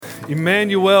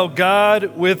Emmanuel,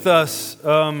 God with us.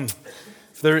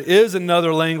 If there is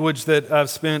another language that I've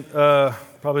spent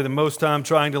probably the most time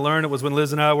trying to learn, it was when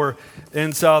Liz and I were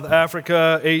in South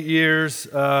Africa, 8 years.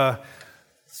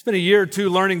 Spent a year or two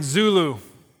learning Zulu.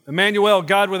 Emmanuel,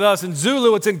 God with us. In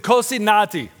Zulu, it's in Nkosi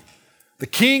Nati. The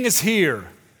King is here.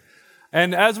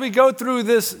 And as we go through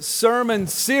this sermon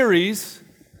series,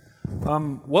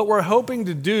 what we're hoping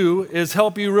to do is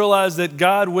help you realize that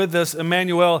God with us,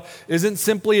 Emmanuel, isn't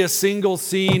simply a single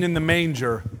scene in the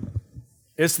manger.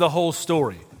 It's the whole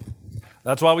story.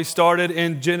 That's why we started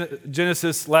in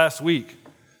Genesis last week.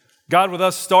 God with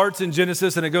us starts in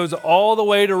Genesis and it goes all the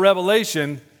way to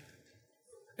Revelation.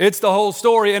 It's the whole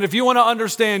story. And if you want to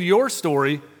understand your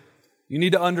story, you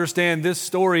need to understand this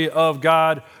story of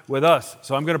God with us.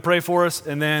 So I'm going to pray for us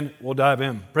and then we'll dive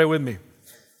in. Pray with me.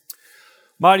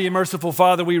 Mighty and merciful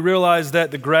Father, we realize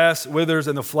that the grass withers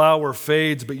and the flower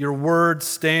fades, but your word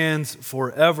stands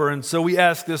forever. And so we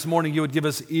ask this morning you would give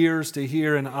us ears to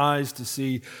hear and eyes to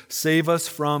see. Save us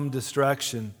from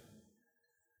distraction.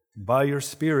 By your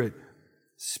Spirit,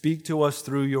 speak to us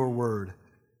through your word.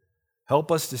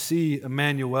 Help us to see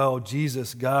Emmanuel,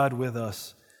 Jesus, God with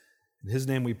us. In his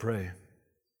name we pray.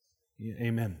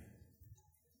 Amen.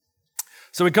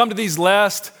 So we come to these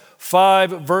last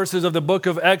 5 verses of the book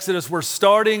of Exodus. We're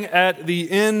starting at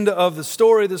the end of the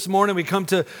story this morning. We come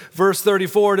to verse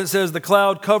 34 and it says, the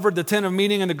cloud covered the tent of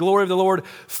meeting and the glory of the Lord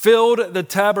filled the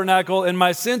tabernacle. And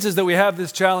my sense is that we have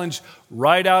this challenge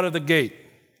right out of the gate.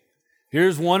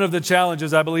 Here's one of the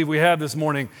challenges I believe we have this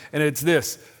morning, and it's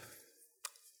this.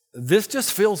 This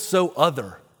just feels so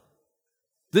other.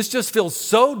 This just feels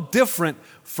so different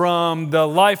from the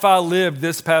life I lived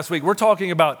this past week. We're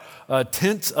talking about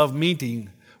tents of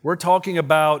meeting. We're talking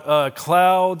about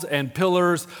clouds and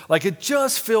pillars. Like it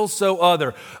just feels so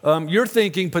other. You're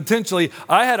thinking potentially,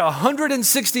 I had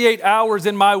 168 hours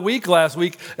in my week last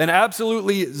week and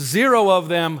absolutely 0 of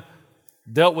them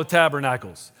dealt with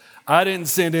tabernacles. I didn't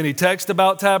send any text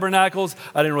about tabernacles.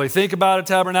 I didn't really think about a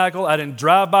tabernacle. I didn't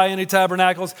drive by any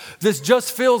tabernacles. This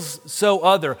just feels so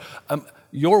other.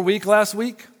 Your week last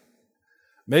week?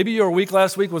 Maybe your week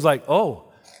last week was like,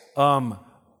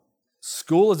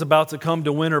 school is about to come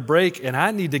to winter break and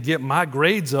I need to get my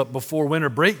grades up before winter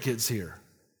break gets here.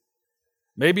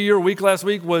 Maybe your week last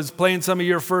week was playing some of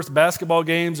your first basketball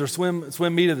games or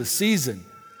swim meet of the season.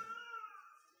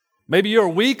 Maybe your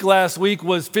week last week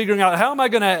was figuring out how am I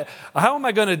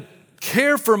going to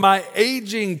care for my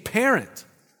aging parent?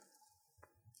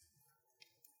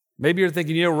 Maybe you're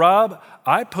thinking, Rob,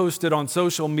 I posted on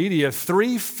social media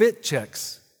 3 fit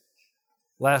checks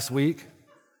last week.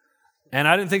 And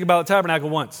I didn't think about the tabernacle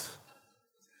once.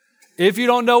 If you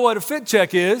don't know what a fit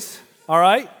check is, all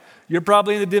right, you're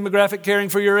probably in the demographic caring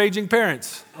for your aging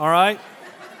parents, all right?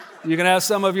 You can ask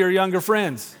some of your younger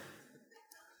friends.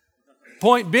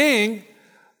 Point being,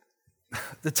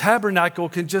 the tabernacle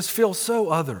can just feel so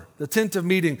other. The tent of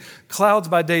meeting, clouds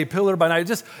by day, pillar by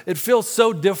night, it feels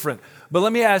so different. But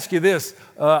let me ask you this.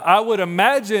 I would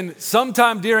imagine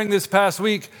sometime during this past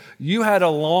week, you had a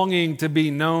longing to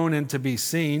be known and to be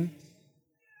seen.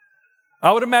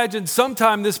 I would imagine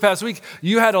sometime this past week,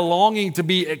 you had a longing to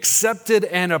be accepted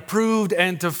and approved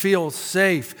and to feel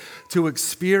safe, to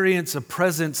experience a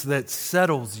presence that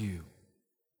settles you.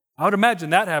 I would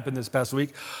imagine that happened this past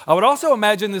week. I would also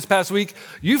imagine this past week,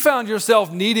 you found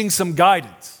yourself needing some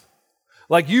guidance.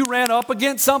 Like you ran up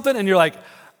against something and you're like,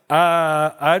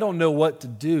 I don't know what to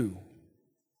do.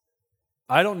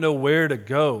 I don't know where to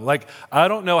go. Like, I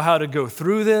don't know how to go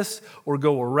through this or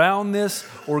go around this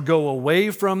or go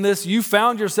away from this. You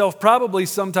found yourself probably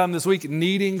sometime this week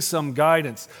needing some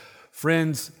guidance.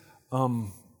 Friends,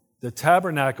 the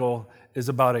tabernacle is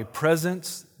about a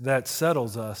presence that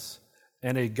settles us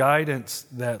and a guidance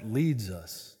that leads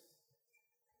us.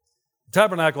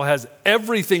 Tabernacle has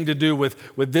everything to do with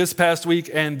this past week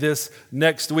and this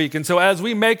next week. And so as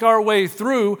we make our way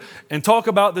through and talk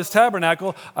about this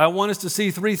tabernacle, I want us to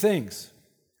see 3 things.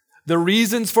 The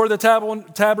reasons for the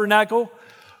tabernacle,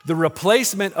 the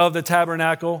replacement of the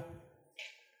tabernacle,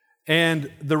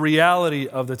 and the reality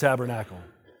of the tabernacle.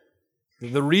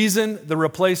 The reason, the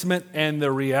replacement, and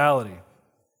the reality.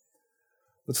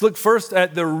 Let's look first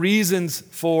at the reasons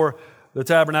for the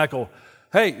tabernacle.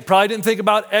 Hey, you probably didn't think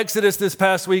about Exodus this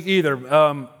past week either.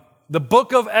 The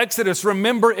book of Exodus,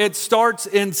 remember, it starts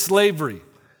in slavery.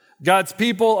 God's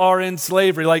people are in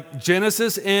slavery. Like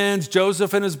Genesis ends,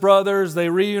 Joseph and his brothers, they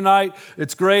reunite.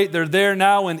 It's great. They're there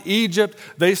now in Egypt.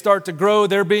 They start to grow.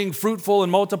 They're being fruitful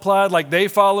and multiplied. Like they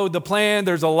followed the plan.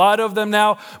 There's a lot of them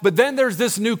now. But then there's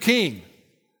this new king.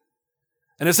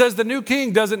 And it says the new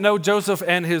king doesn't know Joseph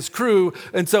and his crew,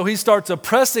 and so he starts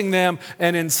oppressing them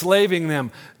and enslaving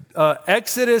them.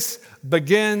 Exodus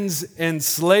begins in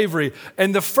slavery.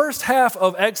 And the first half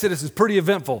of Exodus is pretty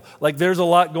eventful. Like there's a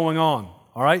lot going on,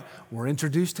 all right? We're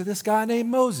introduced to this guy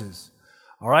named Moses,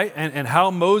 all right? And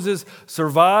how Moses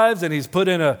survives, and he's put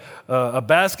in a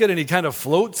basket, and he kind of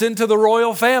floats into the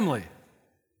royal family.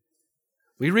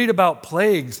 We read about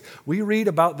plagues. We read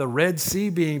about the Red Sea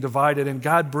being divided and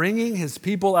God bringing his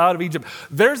people out of Egypt.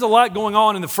 There's a lot going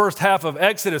on in the first half of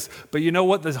Exodus, but you know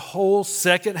what the whole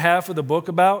second half of the book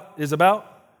is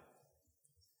about?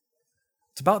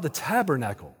 It's about the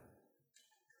tabernacle.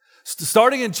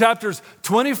 Starting in chapters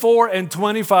 24 and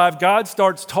 25, God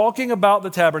starts talking about the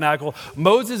tabernacle.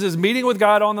 Moses is meeting with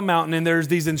God on the mountain, and there's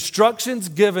these instructions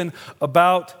given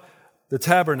about the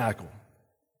tabernacle.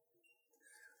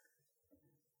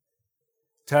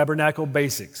 Tabernacle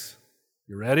basics.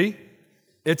 You ready?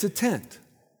 It's a tent.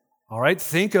 All right,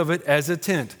 think of it as a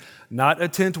tent. Not a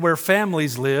tent where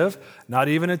families live, not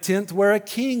even a tent where a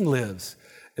king lives.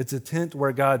 It's a tent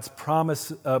where God's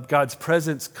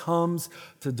presence comes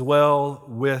to dwell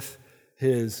with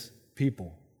his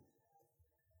people.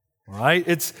 All right,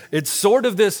 it's sort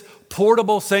of this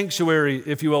portable sanctuary,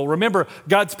 if you will. Remember,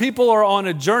 God's people are on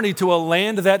a journey to a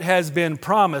land that has been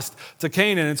promised to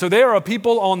Canaan. And so they are a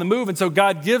people on the move. And so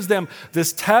God gives them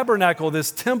this tabernacle,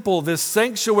 this temple, this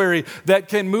sanctuary that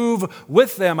can move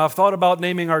with them. I've thought about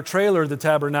naming our trailer the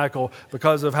Tabernacle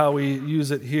because of how we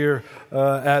use it here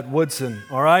at Woodson.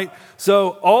 All right,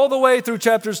 so all the way through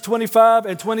chapters 25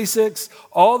 and 26,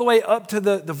 all the way up to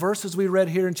the verses we read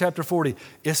here in chapter 40,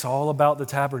 it's all about the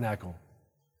tabernacle.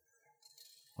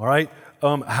 All right,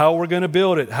 how we're going to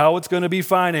build it, how it's going to be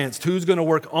financed, who's going to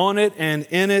work on it and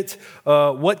in it,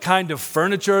 what kind of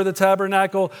furniture the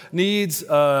tabernacle needs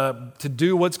to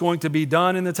do what's going to be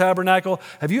done in the tabernacle.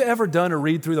 Have you ever done a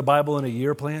read through the Bible in a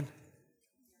year plan?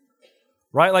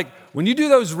 Right, like when you do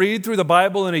those read through the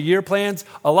Bible in a year plans,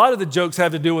 a lot of the jokes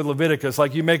have to do with Leviticus.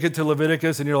 Like you make it to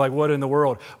Leviticus and you're like, what in the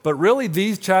world? But really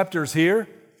these chapters here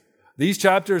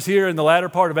in the latter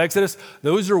part of Exodus,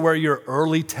 those are where your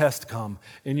early tests come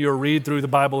in your read through the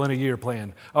Bible in a year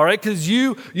plan. All right, because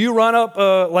you run up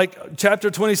like chapter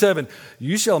 27.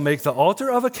 You shall make the altar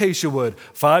of acacia wood,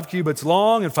 5 cubits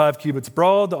long and 5 cubits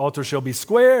broad. The altar shall be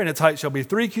square and its height shall be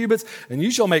 3 cubits. And you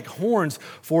shall make horns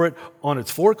for it on its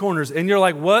 4 corners. And you're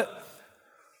like, what?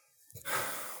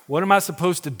 What am I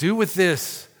supposed to do with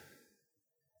this?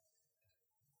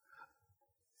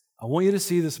 I want you to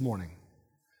see this morning.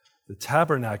 The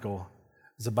tabernacle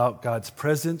is about God's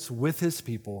presence with his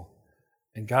people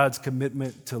and God's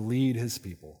commitment to lead his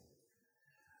people.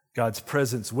 God's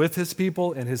presence with his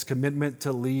people and his commitment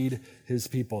to lead his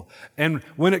people. And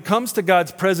when it comes to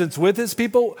God's presence with his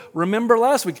people, remember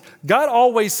last week, God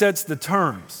always sets the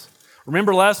terms.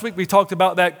 Remember last week we talked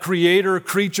about that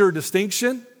creator-creature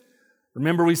distinction?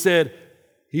 Remember we said,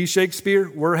 he's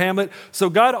Shakespeare, we're Hamlet. So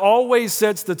God always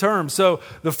sets the terms. So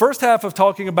the first half of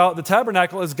talking about the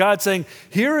tabernacle is God saying,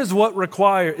 here is what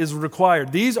is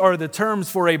required. These are the terms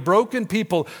for a broken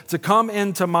people to come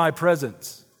into my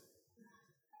presence.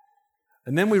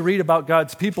 And then we read about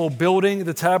God's people building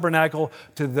the tabernacle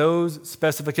to those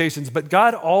specifications. But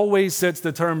God always sets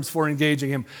the terms for engaging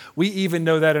him. We even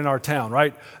know that in our town,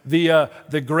 right?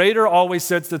 The greater always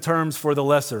sets the terms for the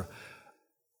lesser.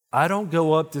 I don't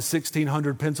go up to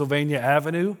 1600 Pennsylvania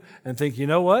Avenue and think, you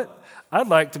know what? I'd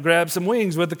like to grab some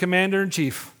wings with the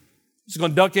commander-in-chief. Just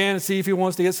going to duck in and see if he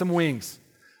wants to get some wings.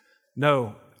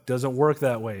 No, it doesn't work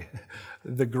that way.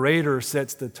 The greater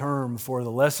sets the term for the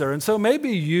lesser. And so maybe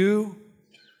you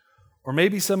or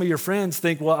maybe some of your friends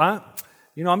think, well, I'm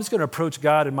just going to approach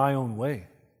God in my own way.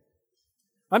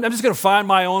 I'm just going to find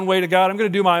my own way to God. I'm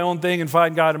going to do my own thing and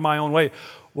find God in my own way.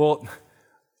 Well,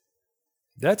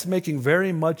 that's making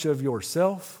very much of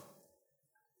yourself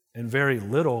and very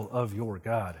little of your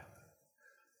God.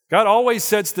 God always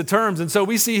sets the terms, and so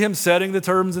we see him setting the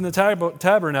terms in the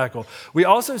tabernacle. We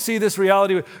also see this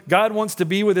reality. God wants to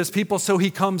be with his people, so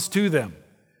he comes to them.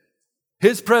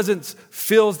 His presence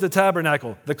fills the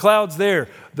tabernacle. The cloud's there.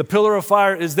 The pillar of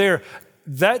fire is there.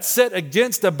 That's set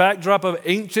against a backdrop of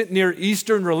ancient Near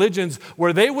Eastern religions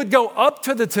where they would go up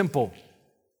to the temple.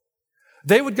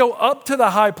 They would go up to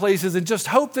the high places and just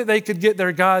hope that they could get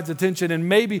their God's attention and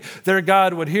maybe their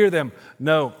God would hear them.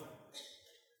 No,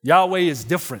 Yahweh is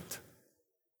different.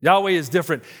 Yahweh is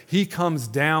different. He comes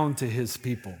down to his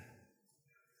people.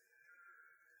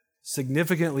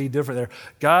 Significantly different there.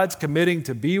 God's committing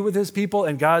to be with his people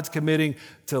and God's committing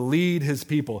to lead his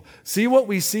people. See what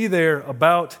we see there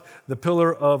about the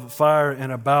pillar of fire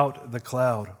and about the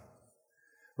cloud.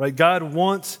 Right? God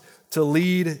wants to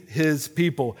lead his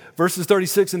people. Verses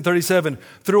 36 and 37,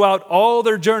 throughout all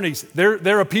their journeys,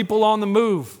 they're a people on the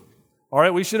move. All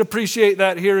right, we should appreciate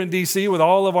that here in D.C. with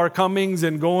all of our comings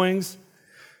and goings.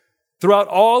 Throughout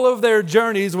all of their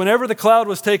journeys, whenever the cloud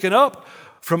was taken up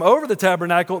from over the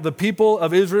tabernacle, the people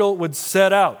of Israel would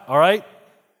set out. All right,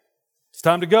 it's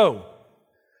time to go.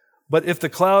 But if the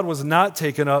cloud was not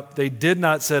taken up, they did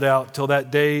not set out till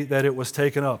that day that it was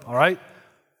taken up. All right,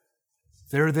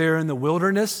 they're there in the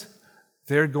wilderness.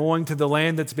 They're going to the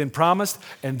land that's been promised,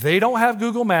 and they don't have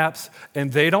Google Maps,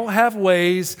 and they don't have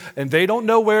Waze, and they don't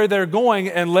know where they're going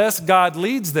unless God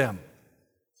leads them.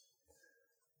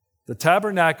 The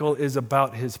tabernacle is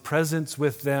about his presence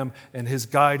with them and his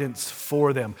guidance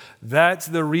for them. That's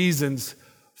the reasons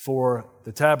for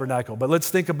the tabernacle. But let's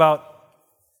think about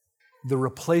the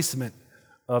replacement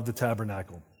of the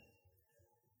tabernacle.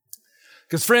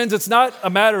 Because friends, it's not a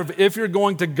matter of if you're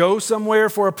going to go somewhere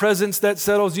for a presence that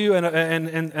settles you and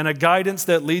a guidance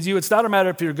that leads you. It's not a matter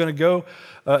if you're going to go.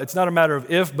 It's not a matter of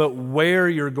if, but where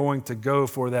you're going to go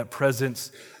for that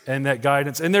presence and that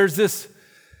guidance. And there's this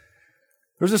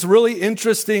really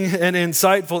interesting and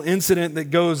insightful incident that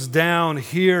goes down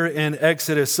here in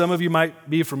Exodus. Some of you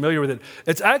might be familiar with it.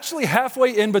 It's actually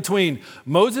halfway in between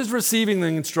Moses receiving the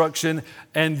instruction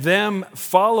and them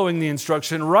following the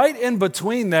instruction. Right in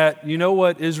between that, you know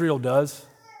what Israel does?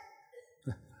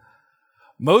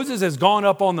 Moses has gone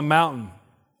up on the mountain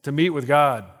to meet with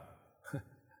God.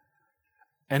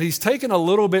 And he's taken a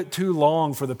little bit too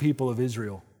long for the people of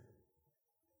Israel.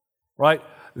 Right?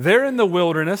 They're in the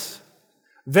wilderness.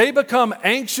 They become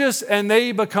anxious and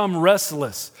they become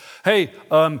restless. Hey,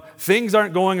 things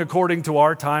aren't going according to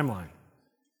our timeline.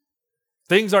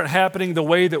 Things aren't happening the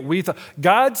way that we thought.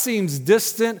 God seems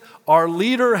distant. Our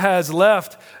leader has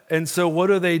left. And so what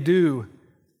do?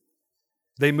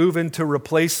 They move into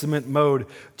replacement mode.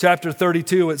 Chapter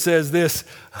 32, it says this.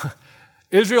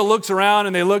 Israel looks around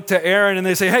and they look to Aaron and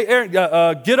they say, hey, Aaron,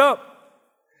 get up.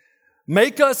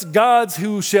 Make us gods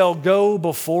who shall go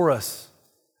before us.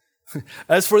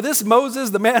 As for this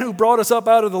Moses, the man who brought us up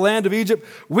out of the land of Egypt,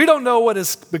 we don't know what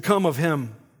has become of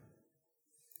him.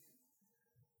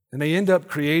 And they end up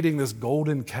creating this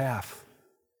golden calf.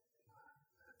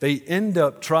 They end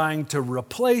up trying to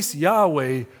replace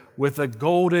Yahweh with a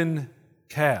golden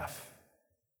calf.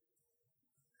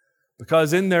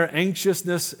 Because in their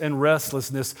anxiousness and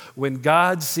restlessness, when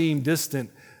God seemed distant,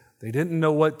 they didn't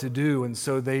know what to do, and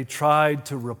so they tried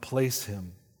to replace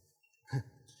him.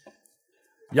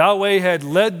 Yahweh had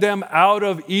led them out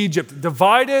of Egypt,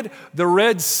 divided the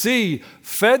Red Sea,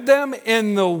 fed them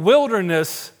in the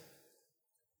wilderness.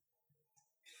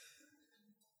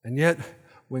 And yet,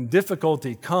 when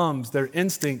difficulty comes, their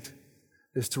instinct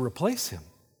is to replace him.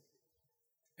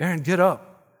 Aaron, get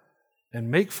up and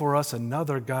make for us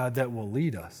another God that will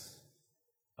lead us,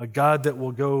 a God that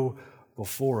will go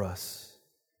before us.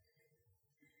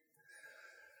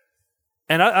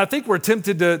 And I think we're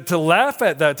tempted to laugh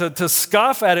at that, to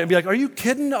scoff at it and be like, are you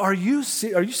kidding? Are you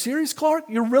serious, Clark?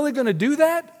 You're really going to do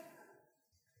that?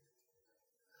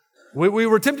 We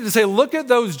were tempted to say, look at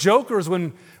those jokers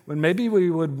when maybe we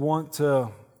would want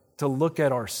to look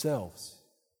at ourselves.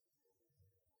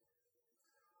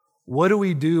 What do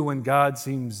we do when God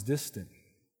seems distant?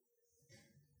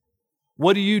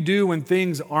 What do you do when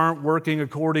things aren't working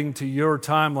according to your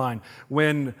timeline?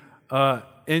 When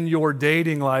in your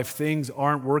dating life, things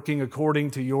aren't working according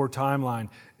to your timeline.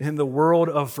 In the world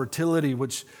of fertility,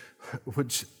 which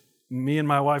me and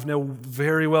my wife know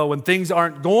very well, when things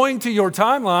aren't going to your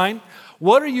timeline,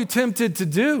 what are you tempted to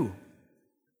do?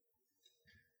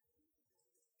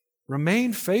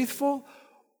 Remain faithful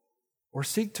or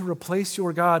seek to replace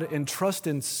your God and trust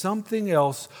in something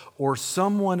else or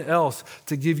someone else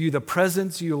to give you the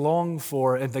presence you long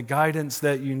for and the guidance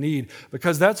that you need?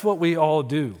 Because that's what we all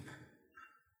do.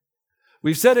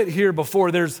 We've said it here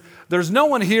before. There's no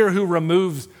one here who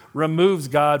removes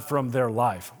God from their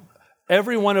life.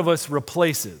 Every one of us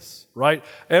replaces, right?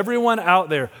 Everyone out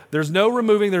there. There's no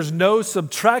removing, there's no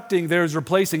subtracting, there's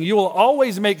replacing. You will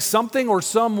always make something or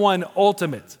someone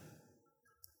ultimate.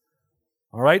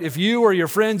 All right? If you or your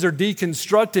friends are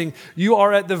deconstructing, you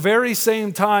are at the very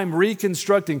same time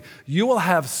reconstructing. You will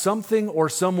have something or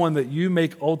someone that you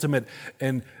make ultimate.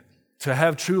 And to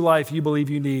have true life, you believe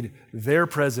you need their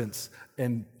presence.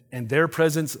 And their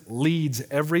presence leads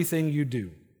everything you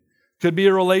do. Could be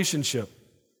a relationship.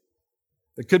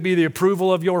 It could be the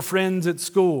approval of your friends at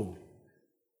school.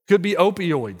 Could be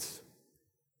opioids.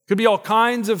 Could be all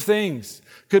kinds of things.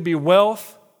 Could be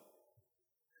wealth.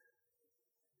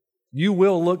 You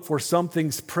will look for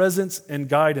something's presence and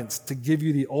guidance to give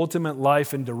you the ultimate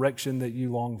life and direction that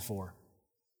you long for.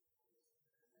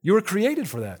 You were created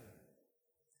for that.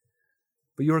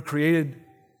 But you were created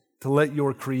to let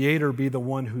your Creator be the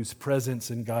one whose presence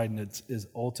and guidance is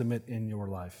ultimate in your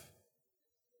life.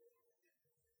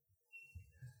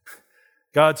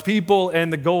 God's people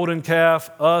and the golden calf,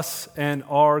 us and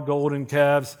our golden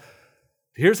calves.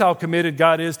 Here's how committed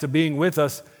God is to being with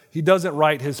us. He doesn't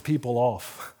write his people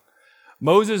off.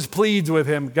 Moses pleads with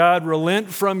him, God, relent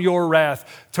from your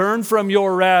wrath. Turn from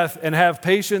your wrath and have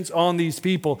patience on these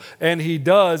people. And he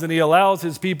does, and he allows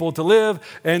his people to live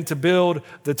and to build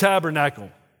the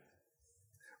tabernacle.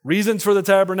 Reasons for the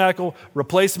tabernacle,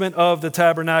 replacement of the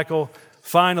tabernacle,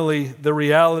 finally, the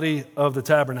reality of the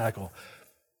tabernacle.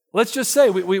 Let's just say,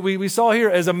 we saw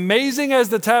here, as amazing as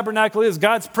the tabernacle is,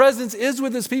 God's presence is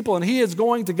with his people and he is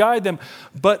going to guide them.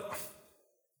 But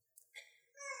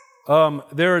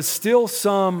there is still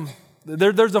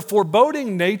there's a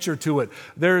foreboding nature to it.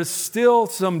 There is still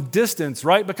some distance,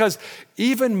 right? Because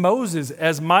even Moses,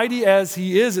 as mighty as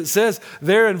he is, it says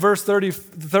there in verse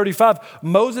 35,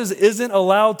 Moses isn't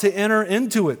allowed to enter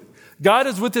into it. God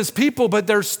is with his people, but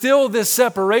there's still this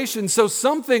separation, so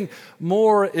something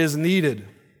more is needed.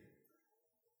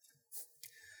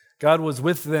 God was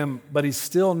with them, but he's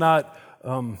still not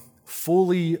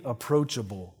fully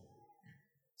approachable.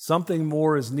 Something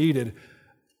more is needed.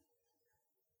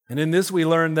 And in this we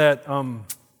learn that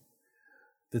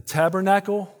the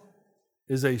tabernacle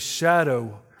is a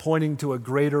shadow pointing to a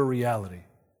greater reality.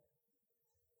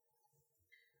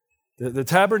 The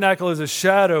tabernacle is a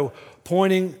shadow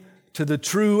pointing to the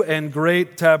true and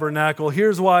great tabernacle.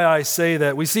 Here's why I say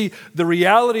that. We see the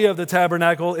reality of the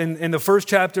tabernacle in the first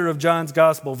chapter of John's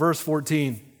Gospel, verse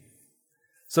 14.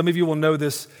 Some of you will know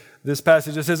this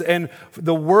passage. It says, and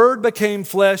the Word became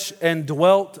flesh and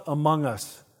dwelt among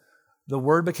us. The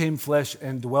Word became flesh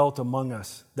and dwelt among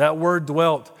us. That word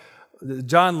dwelt,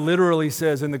 John literally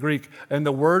says in the Greek, and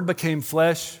the Word became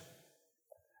flesh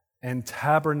and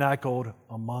tabernacled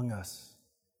among us.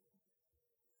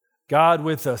 God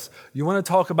with us. You want to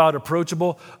talk about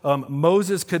approachable?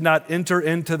 Moses could not enter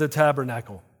into the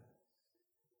tabernacle.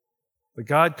 But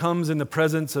God comes in the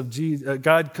presence of Jesus.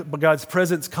 God's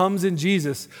presence comes in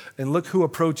Jesus, and look who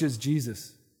approaches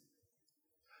Jesus.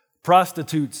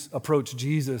 Prostitutes approach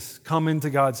Jesus, come into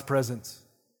God's presence.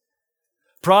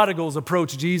 Prodigals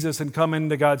approach Jesus and come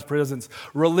into God's presence.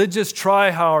 Religious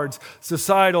tryhards,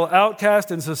 societal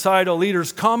outcasts, and societal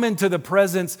leaders come into the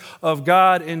presence of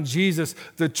God in Jesus,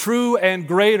 the true and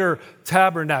greater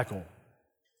tabernacle.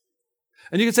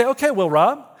 And you can say, okay, well,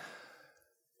 Rob,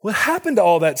 what happened to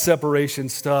all that separation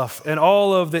stuff and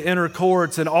all of the inner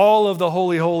courts and all of the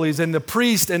holy holies and the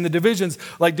priest and the divisions?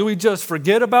 Like, do we just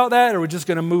forget about that? Or are we just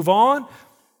going to move on?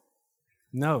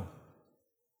 No.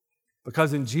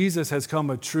 Because in Jesus has come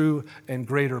a true and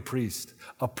greater priest,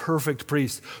 a perfect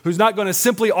priest, who's not going to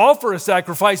simply offer a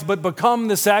sacrifice, but become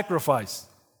the sacrifice.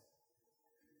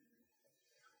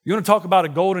 You want to talk about a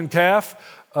golden calf?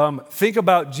 Think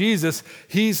about Jesus.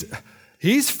 He's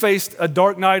faced a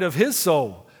dark night of his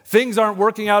soul. Things aren't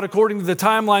working out according to the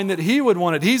timeline that he would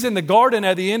want it. He's in the garden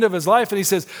at the end of his life, and he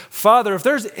says, Father, if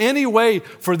there's any way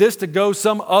for this to go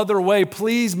some other way,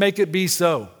 please make it be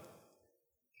so.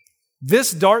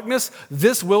 This darkness,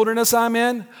 this wilderness I'm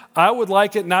in, I would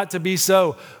like it not to be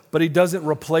so. But he doesn't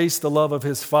replace the love of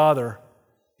his Father.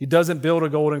 He doesn't build a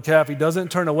golden calf. He doesn't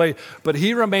turn away. But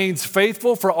he remains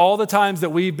faithful for all the times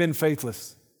that we've been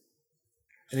faithless.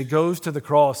 And he goes to the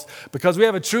cross. Because we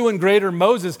have a true and greater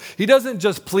Moses, he doesn't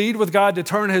just plead with God to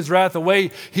turn his wrath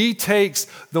away. He takes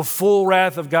the full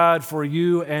wrath of God for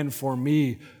you and for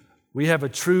me. We have a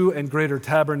true and greater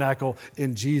tabernacle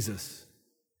in Jesus.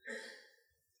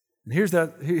 And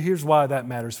here's why that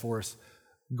matters for us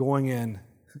going in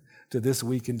to this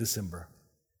week in December.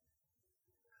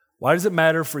 Why does it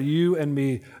matter for you and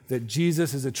me that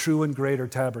Jesus is a true and greater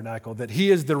tabernacle, that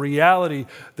he is the reality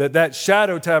that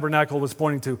shadow tabernacle was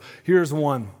pointing to? Here's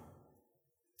one.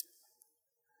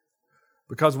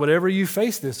 Because whatever you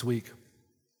face this week,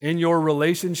 in your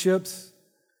relationships,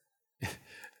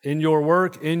 in your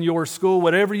work, in your school,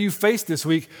 whatever you face this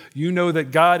week, you know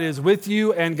that God is with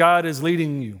you and God is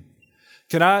leading you.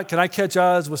 Can I catch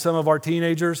eyes with some of our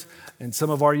teenagers and some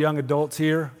of our young adults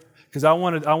here? Because I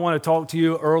want to talk to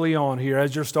you early on here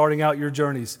as you're starting out your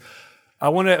journeys. I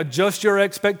want to adjust your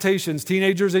expectations,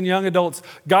 teenagers and young adults.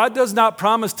 God does not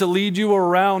promise to lead you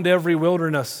around every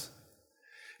wilderness.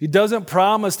 He doesn't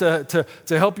promise to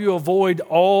help you avoid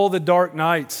all the dark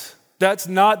nights. That's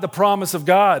not the promise of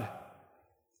God.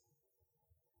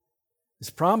 His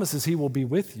promise is he will be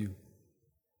with you.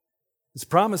 His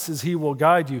promise is He will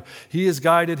guide you. He has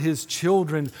guided His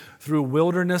children through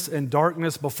wilderness and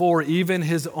darkness before, even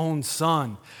His own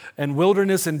Son. And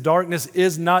wilderness and darkness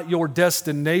is not your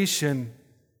destination.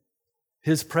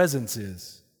 His presence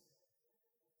is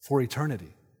for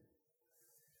eternity.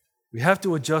 We have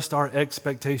to adjust our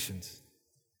expectations.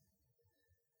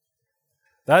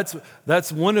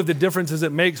 That's one of the differences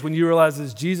it makes when you realize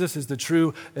that Jesus is the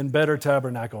true and better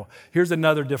tabernacle. Here's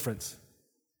another difference.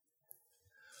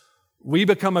 We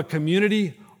become a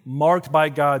community marked by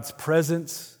God's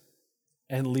presence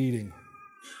and leading.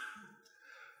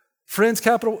 Friends,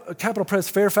 Capital Press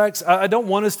Fairfax, I don't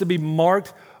want us to be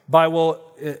marked by,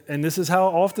 and this is how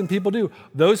often people do.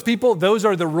 Those people, those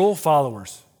are the rule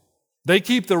followers. They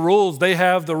keep the rules. They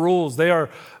have the rules.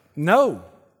 No.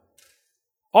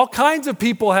 All kinds of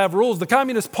people have rules. The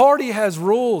Communist Party has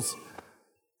rules.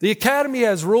 The academy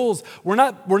has rules. We're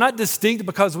not distinct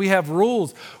because we have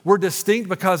rules. We're distinct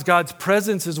because God's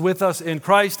presence is with us in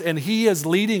Christ and He is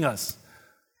leading us.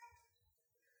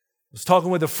 I was talking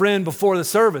with a friend before the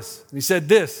service, and he said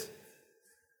this.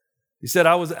 He said,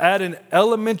 I was at an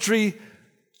elementary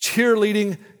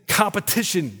cheerleading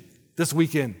competition this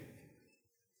weekend.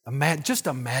 Just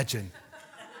imagine.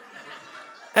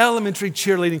 Elementary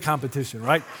cheerleading competition,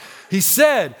 right? He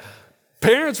said,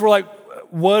 parents were like,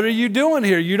 what are you doing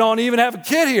here? You don't even have a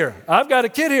kid here. I've got a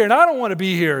kid here and I don't want to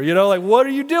be here. What are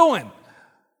you doing?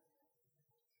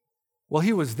 Well,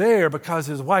 he was there because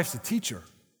his wife's a teacher.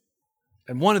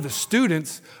 And one of the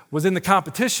students was in the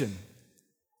competition.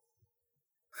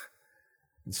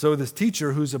 And so this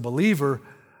teacher, who's a believer,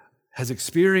 has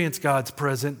experienced God's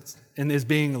presence and is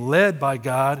being led by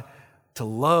God to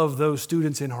love those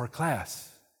students in her class.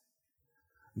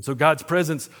 And so God's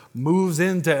presence moves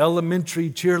into elementary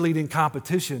cheerleading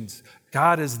competitions.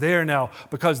 God is there now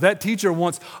because that teacher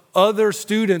wants other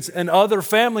students and other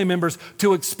family members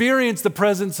to experience the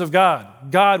presence of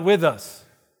God with us.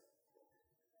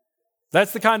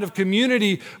 That's the kind of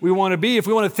community we want to be. If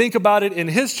we want to think about it in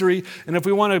history, and if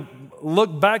we want to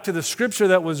look back to the scripture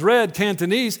that was read,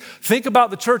 Cantonese, think about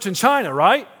the church in China,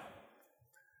 right?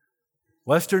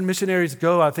 Western missionaries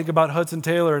go. I think about Hudson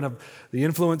Taylor and the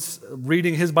influence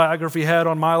reading his biography had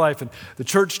on my life. And the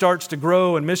church starts to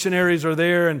grow and missionaries are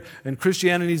there and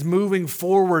Christianity is moving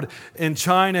forward in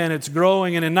China and it's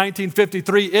growing. And in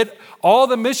 1953, all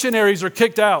the missionaries are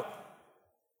kicked out.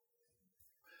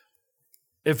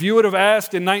 If you would have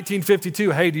asked in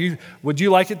 1952, hey, would you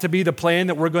like it to be the plan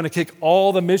that we're going to kick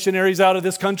all the missionaries out of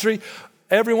this country?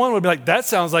 Everyone would be like, that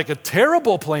sounds like a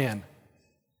terrible plan.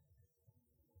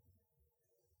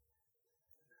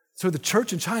 So the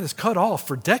church in China is cut off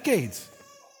for decades.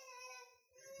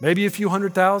 Maybe a few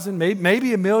 100,000,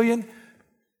 maybe 1 million.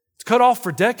 It's cut off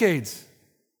for decades.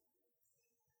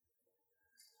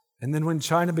 And then when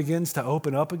China begins to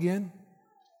open up again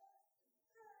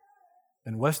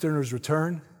and Westerners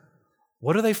return,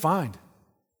 what do they find?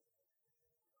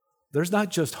 There's not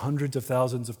just hundreds of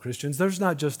thousands of Christians. There's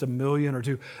not just 1 million or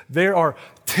 2. There are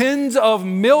tens of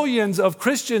millions of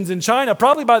Christians in China.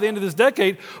 Probably by the end of this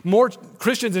decade, more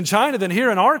Christians in China than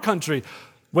here in our country.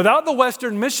 Without the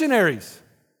Western missionaries,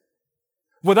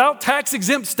 without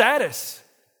tax-exempt status,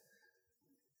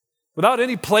 without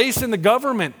any place in the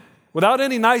government, without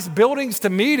any nice buildings to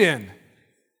meet in.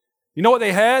 You know what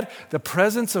they had? The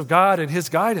presence of God and His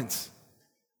guidance.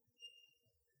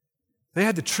 They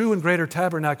had the true and greater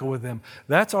tabernacle with them.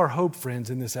 That's our hope, friends,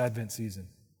 in this Advent season.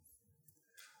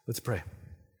 Let's pray.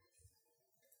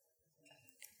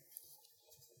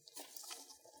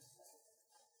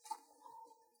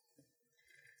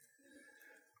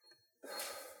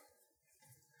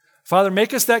 Father,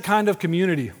 make us that kind of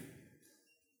community.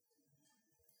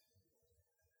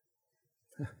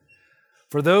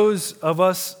 For those of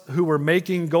us who were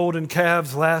making golden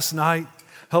calves last night,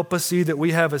 help us see that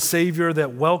we have a Savior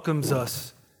that welcomes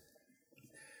us.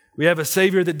 We have a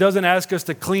Savior that doesn't ask us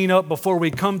to clean up before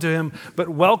we come to Him, but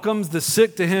welcomes the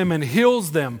sick to Him and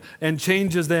heals them and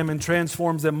changes them and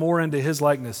transforms them more into His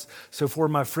likeness. So for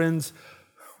my friends,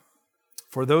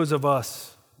 for those of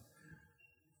us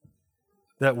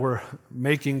that were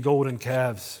making golden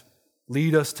calves,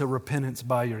 lead us to repentance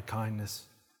by your kindness.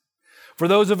 For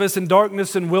those of us in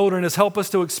darkness and wilderness, help us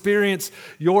to experience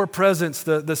your presence,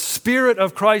 the Spirit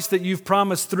of Christ that you've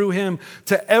promised through Him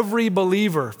to every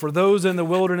believer. For those in the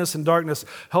wilderness and darkness,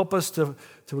 help us to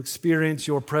experience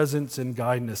your presence and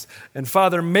guidance. And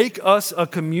Father, make us a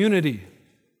community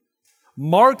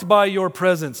marked by your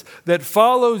presence that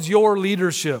follows your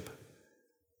leadership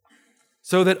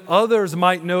so that others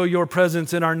might know your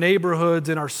presence in our neighborhoods,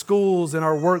 in our schools, in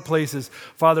our workplaces.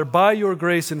 Father, by your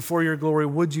grace and for your glory,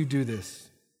 would you do this?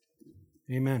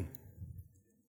 Amen.